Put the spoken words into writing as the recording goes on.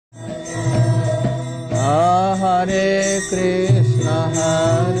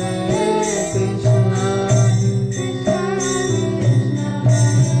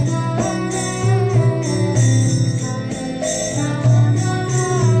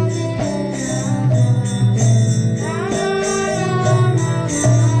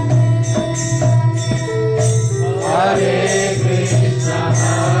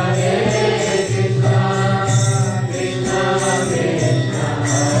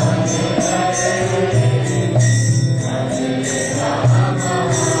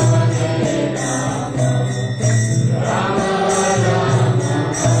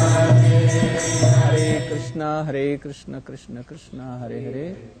Hare Krishna, Krishna Krishna, Hare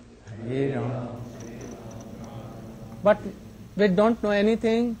Hare, Hare Rama. But we don't know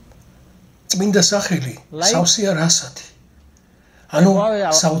anything. წმინდა სახელი სავსეა რასათი. ანუ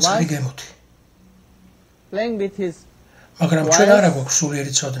საოცარი გემოთი. Playing with his მაგრამ ჩვენ არ აქვს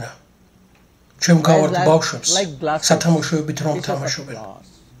სულიერი ცოდნა. ჩვენ გავართ ბავშვებს სათამაშოებით რომ თამაშობენ.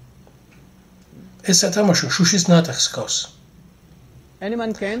 ეს სათამაშო შუშის ნატეხს გავს.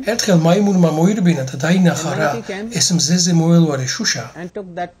 ერთხელ მაიმუნმა მოირბინა და დაინახა რა ეს მზეზე მოელვარე შუშა.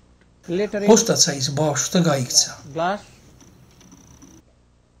 ოსტაცა ის ბავშვს და გაიქცა.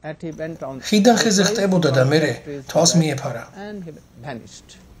 ხიდან ხეზე ხტებოდა და მერე თვალს მიეფარა.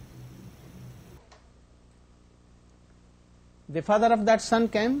 The father of that son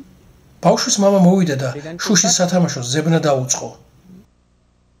came. ბავშვის მამა მოვიდა და შუშის სათამაშოს ზებნა დაუწყო.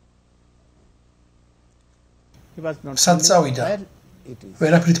 სად წავიდა?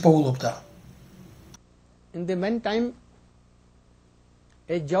 ვერაფრით პოულობდა. In the meantime,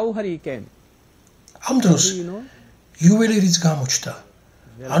 a jauhari came. ამ დროს იუველირიც გამოჩნდა.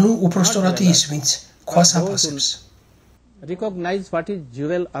 ანუ უпросторად ის, ვინც ქვას აფასებს. Recognize what is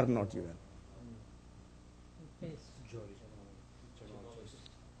jewel or not jewel.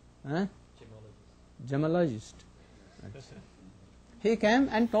 Gemologist. He came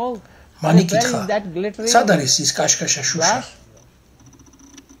and told. მანი კითხა. სად არის ის კაშკაშა შუშა?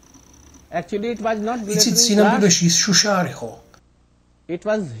 Actually, it was not იცით სინამდვილეში ის შუშა არ იყო. It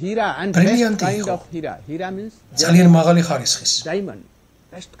was hira and best kind of hira. Hira means ძალიან მაღალი ხარისხის. Diamond,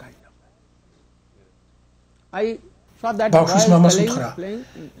 best kind of. I saw that ბავშვის მამას უთხრა.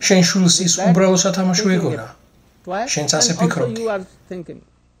 შენ შულს ის უბრალო სათამაშო ეგონა. შენც ასე ფიქრობდი.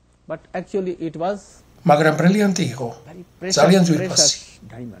 But actually it was მაგრამ ბრილიანტი იყო. ძალიან ძვირფასი.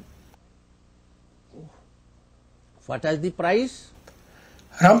 Diamond. What is the price?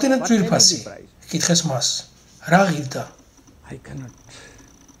 რამდენად ძვირფასი? კითხეს მას. რა ღირდა? I cannot.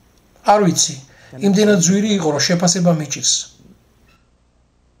 არ ვიცი. იმდენად ძვირი იყო, რომ შეფასება მიჭირს.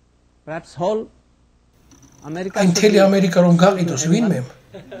 Perhaps whole America. აი მთელი ამერიკა რომ გაყიდოს ვინმემ,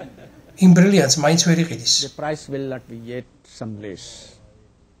 იმ ბრილიანტს მაინც ვერ იყიდის. The price will not be yet some less.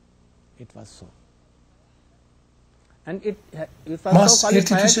 It was so. And it was so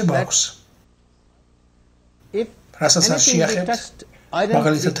qualified that if რასაც არ შეახებთ,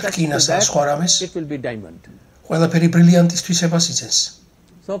 მაგალითად რკინას ან სხვა რამეს, it will be diamond. ყველაფერი ბრილიანტის თვისებას იცენს.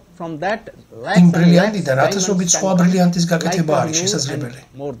 So from that იმ ბრილიანტიდან ათასობით სხვა ბრილიანტის გაკეთება არის შესაძლებელი.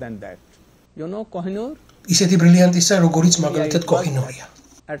 More than that. You know Kohinoor? ისეთი ბრილიანტისა, როგორიც მაგალითად კოჰინორია.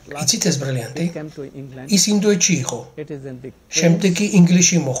 იცით ეს ბრილიანტი? ის ინდოეთში იყო. შემდეგ კი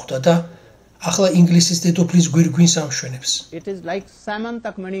ინგლისში მოხვდა და ახლა ინგლისის დედოფლის გვირგვინს ამშვენებს. It is like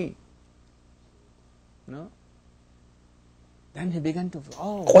Samantakmani. No? Then he began to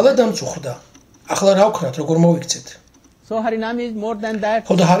ყველა დამწუხრდა. ახლა რა ვქნათ, როგორ მოვიქცეთ? So Harinam is more than that.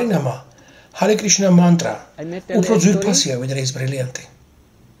 ხოდა ჰარინამა, Hare Krishna mantra. უფრო ძვირფასია ვიდრე ეს ბრილიანტი.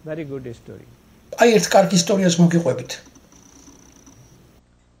 Very good story. აი ერთ კარგ ისტორიას მოგიყვებით.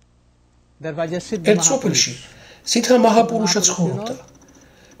 ერთ სოფელში სითა მაჰაპურუშა ცხოვრობდა.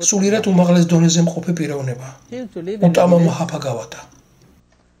 სულიერად უმაღლეს დონეზე მყოფი პიროვნება. უტამა მაჰაბჰაგავატა.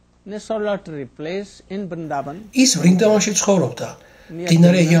 ის ვრინდავანში ცხოვრობდა,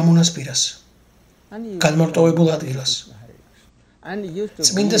 მდინარე იამუნას პირას. განმარტოვებულ ადგილას.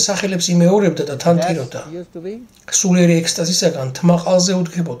 წმინდა სახელებს იმეორებდა და თან ტიროდა. სულიერი ექსტაზისაგან თმა ყალზე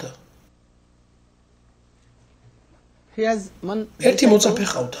უდგებოდა. ერთი მოწაფე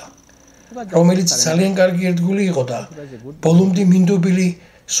ჰყავდა, რომელიც ძალიან კარგი ერთგული იყო და ბოლომდე მინდობილი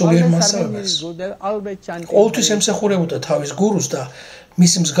სულიერ მასწავლებლს. ყოველთვის ემსახურებოდა თავის გურუს და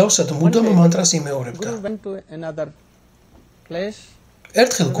მის მსგავსად მუდამ მანტრას იმეორებდა.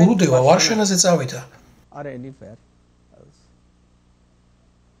 ერთხელ გურუდევა ვარშანაზე წავიდა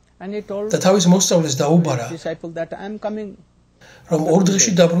და თავის მოსწავლეს დაუბარა, რომ ორ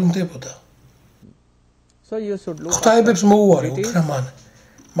დღეში დაბრუნდებოდა. ღვთაებებს მოუარე, უთხრა მან,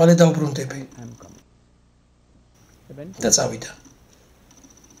 მალე დავბრუნდები. და წავიდა.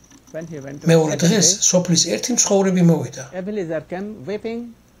 when he went to მეორე დღეს სოფლის ერთი მცხოვრები მოვიდა, a villager came weeping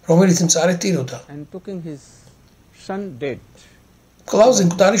რომელიც მწარედ ტიროდა. and took his son dead. კლავზე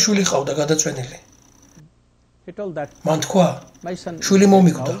მკვდარი შვილი ყავდა გადაწვენილი. He told that მან თქვა, my son შვილი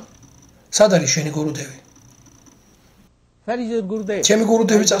მომიკვდა. სად არის შენი გურუდევი? where is your Gurudev? ჩემი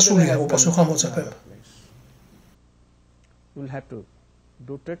გურუდევი წასულია, უპასუხა მოწაფემ. You will have to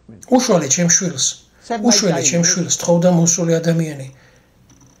do treatment. უშვალე ჩემ შვილს. უშველე ჩემ შვილს თხოვდა მოსული ადამიანი.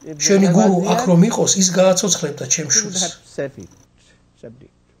 შენი გურუ აქ რომ იყოს, ის გააცოცხლებდა ჩემ You would შვილს. have saved it.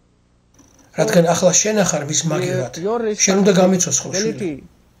 რადგან ახლა შენ ახარ მის მაგივრად. შენ უნდა გამიცოცხლო შვილი. Ability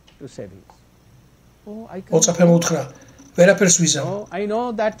to save it. Oh, I can. მოწაფემ უთხრა, ვერაფერს ვიზამ. Oh, I know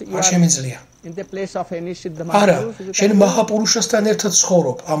that you არ are შემიძლია. in the place of any Siddha არა, Mahapurush. შენ მაჰა-პურუშასთან ერთად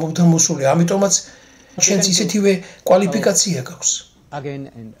ცხოვრობ, ამობდა მოსული, ამიტომაც შენც ისეთივე კვალიფიკაცია გაქვს. Again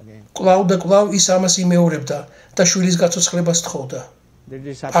and again. კლავ და კლავ ის ამას იმეორებდა და შვილის გაცოცხლებას თხოვდა. The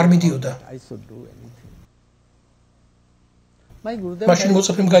disciple არ მიდიოდა. thought that I should do anything. My Gurudev მაშინ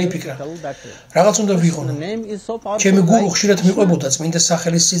მოწაფემ გაიფიქრა, told that რაღაც უნდა the ვიღონო. name is so powerful. ჩემი გურუ ხშირად მიყვებოდა წმინდა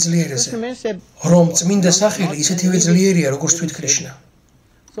სახელის სიძლიერეზე, Krishna means a- რომ წმინდა სახელი ისეთივე ძლიერია, როგორც თვით კრიშნა.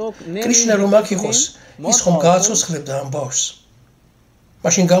 So name კრიშნა is რომ აქ იყოს, more ის ხომ powerful. გააცოცხლებდა ამ ბავშვს.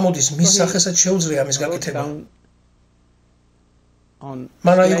 მაშინ გამოდის, მის სახესაც შეუძლია ამის Wrote გაკეთება. down on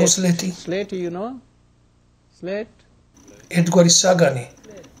მან აიღო სლეტი, slate, you know, slate. ერთგვარი საგანი,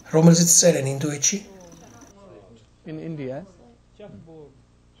 რომელზეც წერენ ინდოეთში. In India.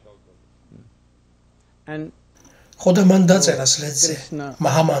 And ხო და მან დაწერა სლეტზე Krishna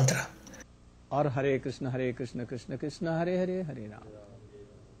მაჰა-მანტრა. or Hare Krishna, Krishna Krishna, Hare Hare, Hare Rama.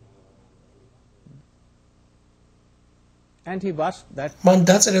 And he watched that, მან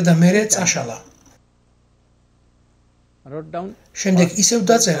დაწერა და მერე წაშალა. wrote down, შემდეგ ისევ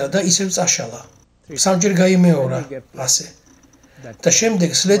დაწერა და ისევ წაშალა. სამჯერ გაიმეორა ასე. that. და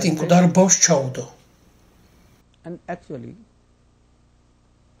შემდეგ სლეტი მკვდარ ბავშვს ჩაუდო. And actually,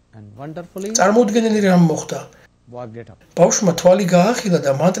 and wonderfully, წარმოუდგენელი რამ მოხდა. walked it up. ბავშვმა თვალი გაახილა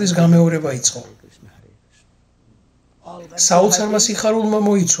და მანტრის გამეორება იწყო. Hare Krishna, Hare Krishna. All that. საოცარმა სიხარულმა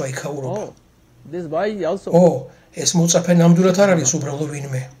მოიცვა იქაურობა. Oh, this boy also, ო, ეს მოწაფე ნამდვილად არ არის უბრალო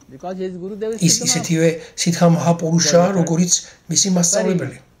ვინმე. because his Gurudev ის is Siddha ისეთივე სითხა მაჰა-პურუშაა, როგორიც მისი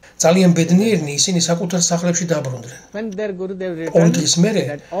მასწავლებელი. ძალიან ბედნიერნი ისინი საკუთარ სახლებში დაბრუნდნენ. Mahapurush. When their Gurudev ორი returned, დღის მერე,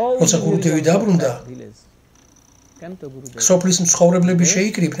 that all როცა the გურუდევი villagers of დაბრუნდა, that village came to Gurudev. სოფლის მცხოვრებლები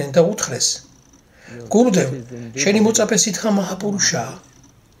შეიკრიბნენ და უთხრეს: გურუდევ, შენი მოწაფე სითხა მაჰა-პურუშაა.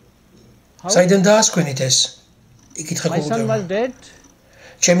 საიდან დაასქვენით ეს? იკითხა My son გურუდევმა. was dead,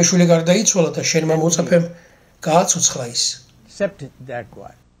 ჩემი შვილი გარდაიცვალა და შენმა მოწაფემ გააცოცხლა ის. except that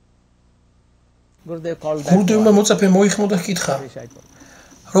boy. Gurudev called that გურუდევმა boy მოწაფე მოიხმო და ჰკითხა: disciple.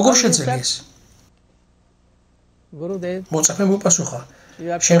 როგორ შეძელი ეს? Gurudev, მოწაფე მოპასუხა: you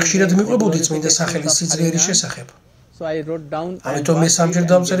have შენ told ხშირად me მიყვებოდი the წმინდა glorification სახელის of სიძლიერის Harinam. შესახებ. So I wrote down and ამიტომ მე watched სამჯერ it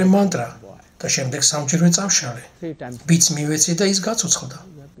and დავწერე gave it to მანტრა the boy. და შემდეგ სამჯერვე წავშალე. 3 times. ბიც მივეცი და ის გაცოცხლდა.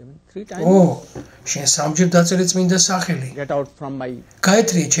 You have given 3 times. ო, შენ სამჯერ დაწერე წმინდა სახელი. Get out from my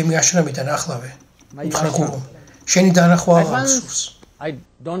გაეთრიე ჩემი აშრამიდან ახლავე. my უთხრა ashram. გურუმ, შენი დანახვა აღარ Advance. მსურს. I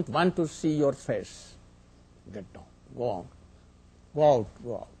don't want to see your face. Get down. Go on. Go out.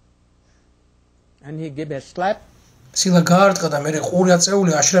 Go out. And he gave a slap. სილა გაარტყა და მე ყური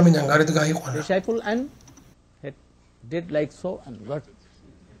აწეული აშრამიდან გარეთ გაიყვანა. Disciple and he did like so and got.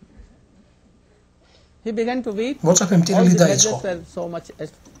 He began to weep. მოწაფემ All ტირილი the დაიწყო. villagers were so much.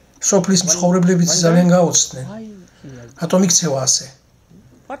 სოფლის მცხოვრებლებიც ძალიან გაოცდნენ. Why he has რატომ იქცევა ასე?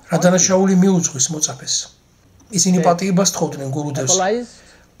 what? რა დანაშაული მიუძღვის მოწაფეს. ისინი პატიებას თხოვდნენ გურუდევს. Apologize.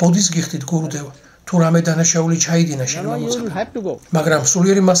 ბოდის გიხდით გურუდევ, თუ რამე დანაშაული ჩაიდინა No, შენმა no, you will მოწაფემ. have to go. მაგრამ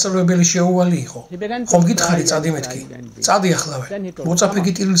სულიერი მასწავლებელი შეუვალი იყო. He began to ხომ cry გითხარი and წადი cry მეთქი. and weep. წადი ახლავე. Then he told, მოწაფე "Come on."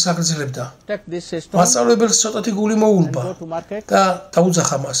 გიტილს აგრძელებდა. Take this stone მასწავლებელს ცოტათი გული and მოულბა go to market და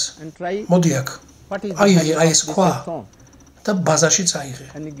დაუძახა მას. and try მოდი აქ what is the აიღე value აი of ეს this ქვა stone. და ბაზარში წაიღე.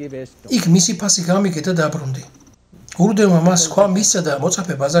 And he gave a stone. იქ მისი ფასი გამიგე და დაბრუნდი. გურუდევმა მას ქვა მისცა და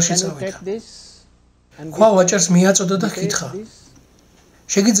მოწაფე ბაზარში Can you წავიდა. take this and ქვა give ვაჭარს მიაწოდა და take ჰკითხა: this?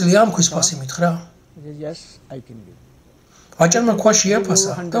 შეგიძლია ამ ქვის ფასი მითხრა? He said, yes, I can give. ვაჭარმა ქვა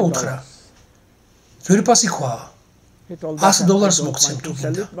შეაფასა და უთხრა: ძვირფასი ქვა. He told $100 that I don't მოგცემ want თუ to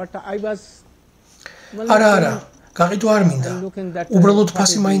sell გინდა. it, but I was არა არა, გაყიდვა არ მინდა. and looking that უბრალოდ what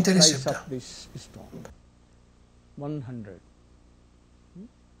ფასი is the მაინტერესებდა. price of this stone. 100.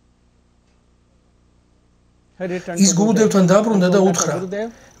 He returned ის to გურუდევთან Gurudev დაბრუნდა and და told that, უთხრა: "Gurudev,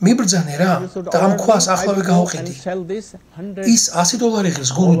 მიბრძანე რა you should და ამ order ქვას me, I ახლავე will go გავყიდი. and sell this 100 ის $100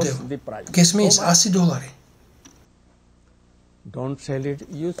 ღირს გურუდევ. the price. გესმის So much. $100. Don't sell it.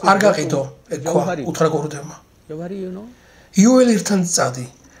 You should არ go გაყიდო to ეგ ქვა, Jauhari. უთხრა გურუდევმა. Jauhari, you know? იუველირთან წადი.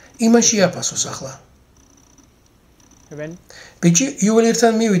 იმაში აფასოს ახლა. ბიჭი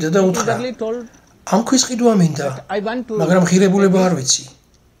იუველირთან მივიდა და უთხრა ამ ქვის ყიდვა მინდა, მაგრამ ღირებულება არ ვიცი.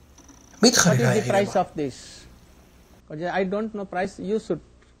 მითხარი რა იღირება. I don't know price, you should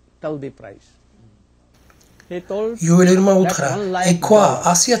tell the price. იუველირმა უთხრა, ეგ ქვა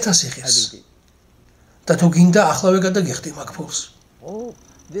 100,000 იღებს. და თუ გინდაახლავე გადაგიხდი მაგ ფულს.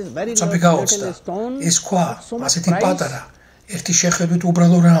 წაფი გაუწდა. ეს ქვა ასეთი პატარა, ერთი შეხედვით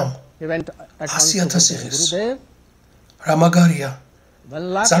უბრალო რამ. 100,000 იღებს. რა მაგარია.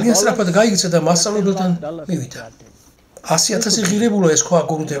 ძალიან სწრაფად გაიქცა და მასწავლებელთან მივიდა. 100,000 ღირებულა ეს ქვა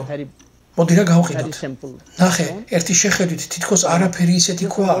გურუდევ. მოდი რა გავყიდოთ. ნახე, ერთი შეხედვით თითქოს არაფერი ისეთი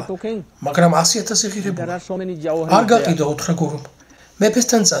ქვა, მაგრამ 100,000 ღირებულა. არ გაყიდო უთხრა გურუმ.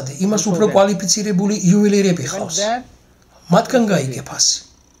 მეფესთან წადი, იმას უფრო კვალიფიცირებული იუველირები ხავს. მათგან გაიგე ფასი.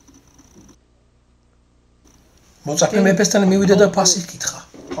 მოწაფე მეფესთან მივიდა და ფასი ჰკითხა.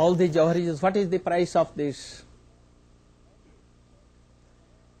 All the jawharis, what is the price of this?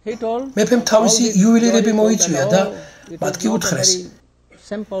 He told. მეფემ თავისი იუველირები მოიწვია და მათ კი უთხრეს.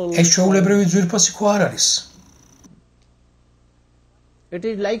 ეს ჩვეულებრივი ძვირფასი ქვა არ არის. It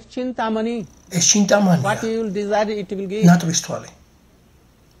is like chintamani. ეს ჩინტამანია. What you will desire, it will give. ნატრის თვალი.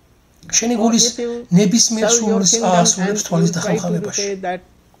 შენი გულის ნებისმიერ სულს აასრულებს თვალის დახალხალებაში.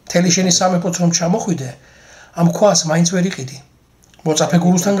 მთელი შენი სამეფოც რომ ჩამოხვიდე, ამ ქვას მაინც ვერ იყიდი. მოწაფე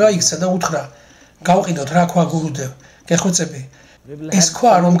გურუსთან გაიქცა და უთხრა, გავყიდოთ რა ქვა გურუდევ, გეხვეწები. ეს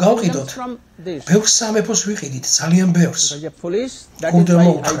ქვა რომ გავყიდოთ, ბევრ სამეფოს ვიყიდით, ძალიან ბევრს.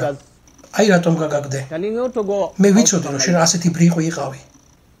 გურუდევმა უთხრა, აი რატომ გაგაგდე? მე ვიცოდი რომ შენ ასეთი ბრიყვი იყავი.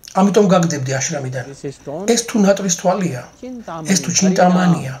 ამიტომ გაგდებდი აშრამიდან. ეს თუ ნატრის თვალია, ეს თუ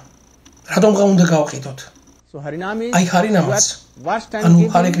ჩინტამანია. რატომ უნდა გავყიდოთ? აი ჰარინამაც. ანუ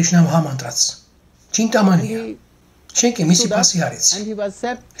ჰარე კრიშნა მაჰა-მანტრაც. ჩინტამანია. შენ კი მისი ფასი არ იცი.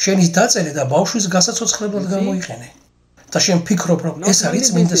 შენის დაწერე და ბავშვის გასაცოცხლებლად გამოიყენე. და შენ ფიქრობ რომ ეს არის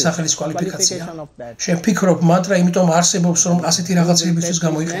წმინდა სახელის კვალიფიკაცია. შენ ფიქრობ მანტრა იმიტომ არსებობს რომ ასეთი რაღაცებისთვის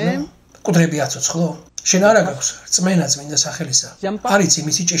გამოიყენო? კუდრები აცოცხლო? შენ არა გაქვს რწმენა წმინდა სახელისა. არ იცი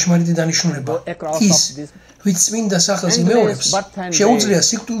მისი ჭეშმარიტი დანიშნულება. ის ვით წმინდა სახელს იმეორებს, შეუძლია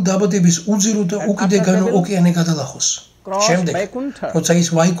სიკვდილ დაბადების უძირო და უკიდეგანო ოკეანე გადალახოს. შემდეგ, როცა ის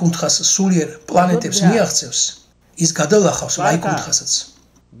ვაიკუნთხას სულიერ პლანეტებს მიაღწევს, ის გადალახავს ვაიკუნთხასაც.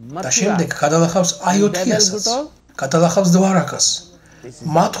 და შემდეგ გადალახავს აიოთიასაც, გადალახავს დვარაკას,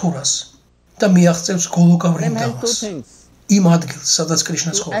 მათურას და მიაღწევს გოლოკავრინდამას. იმ ადგილს, სადაც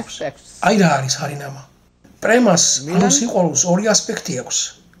კრიშნა ცხოვრობს. აი რა არის ჰარინამა. პრემას ანუ სიყვარულს ორი ასპექტი აქვს: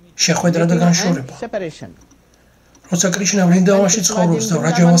 შეხვედრა და განშორება. როცა კრიშნა ვრინდავანში ცხოვრობს და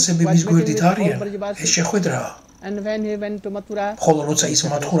რაჯავასები მის გვერდით არიან, ეს შეხვედრაა. ხოლო როცა ის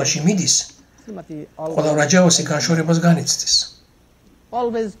მათურაში მიდის, ყველა რაჯავასი განშორებას განიცდის.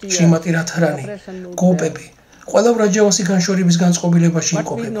 შრიმატი რათარანი, გოპები, ყველა რაჯავასი განშორების განწყობილებაში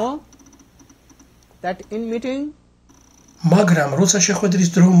იყოფება. მაგრამ როცა შეხვედრის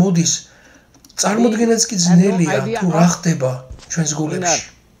დრო მოდის, წარმოდგენაც კი ძნელია თუ რა ხდება ჩვენს გულებში.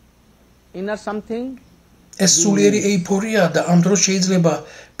 ეს სულიერი ეიფორია და ამ დროს შეიძლება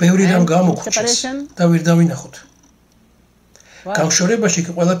ბევრი რამ გამოგვრჩეს და ვერ დავინახოთ. განშორებაში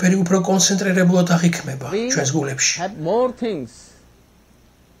კი ყველაფერი უფრო კონცენტრირებულად აღიქმება ჩვენს გულებში.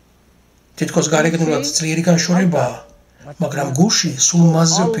 თითქოს გარეგნულად ძლიერი განშორებაა, მაგრამ გულში სულ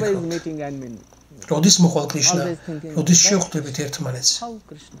მასზე ვფიქრობთ. როდის მოხვალ კრიშნა, როდის შევხვდებით ერთმანეთს.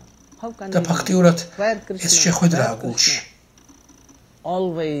 და ფაქტიურად ეს შეხვედრაა გულში.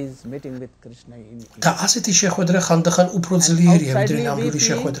 და ასეთი შეხვედრა ხანდახან უფრო ძლიერია ვიდრე ნამდვილი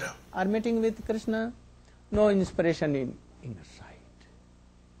შეხვედრა.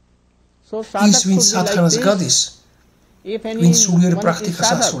 ის ვინც სათხანას გადის, ვინც სულიერ პრაქტიკას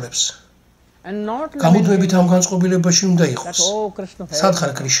ასრულებს. გამუდმებით ამ განწყობილებაში უნდა იყოს.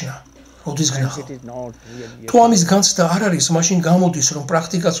 სათხარ კრიშნა როდის გნახავ? თუ ამის განცდა არ არის, მაშინ გამოდის, რომ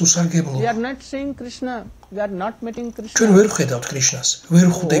პრაქტიკაც უსარგებლოა. ჩვენ ვერ ვხედავთ კრიშნას, ვერ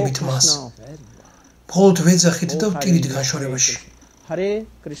ვხვდებით მას. მხოლოდ ვეძახით და ვტირით განშორებაში.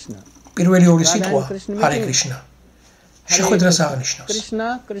 პირველი ორი სიტყვა ჰარე კრიშნა. შეხვედრას აღნიშნავს.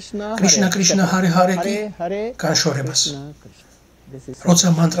 კრიშნა კრიშნა ჰარე ჰარე კი განშორებას. როცა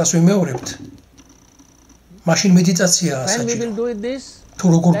მანტრას ვიმეორებთ, მაშინ მედიტაციაა საჭირო. თუ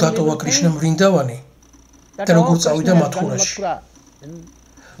როგორ დატოვა კრიშნამ ვრინდავანი და როგორ წავიდა მათურაში.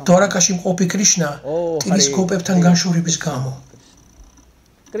 დვარაკაში მყოფი კრიშნა ტირის გოპებთან განშორების გამო.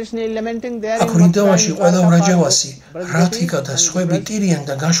 აქ ვრინდავანში ყველა ვრაჯავასი, რათიკა და სხვები ტირიან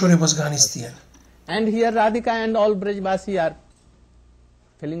და განშორებას განიცდიან. And here Radhika and all Brajvasi are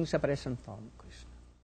feeling separation from